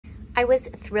I was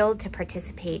thrilled to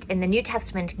participate in the New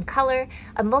Testament in Color,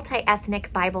 a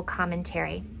multi-ethnic Bible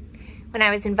commentary. When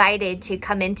I was invited to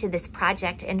come into this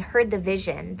project and heard the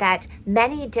vision that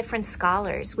many different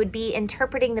scholars would be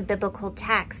interpreting the biblical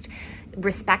text,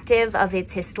 respective of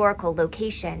its historical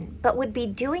location, but would be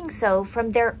doing so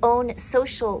from their own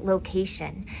social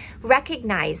location,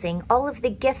 recognizing all of the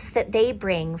gifts that they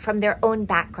bring from their own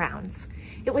backgrounds.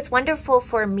 It was wonderful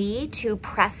for me to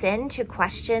press into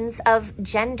questions of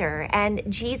gender and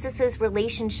Jesus's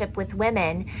relationship with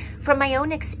women from my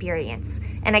own experience.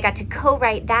 And I got to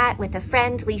co-write that with a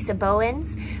friend, Lisa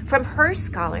Bowens, from her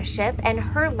scholarship and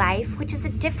her life, which is a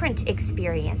different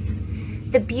experience.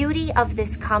 The beauty of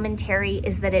this commentary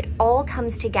is that it all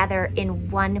comes together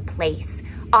in one place,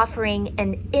 offering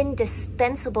an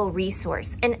indispensable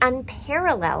resource, an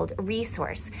unparalleled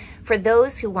resource for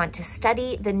those who want to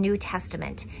study the New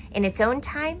Testament in its own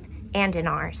time and in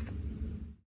ours.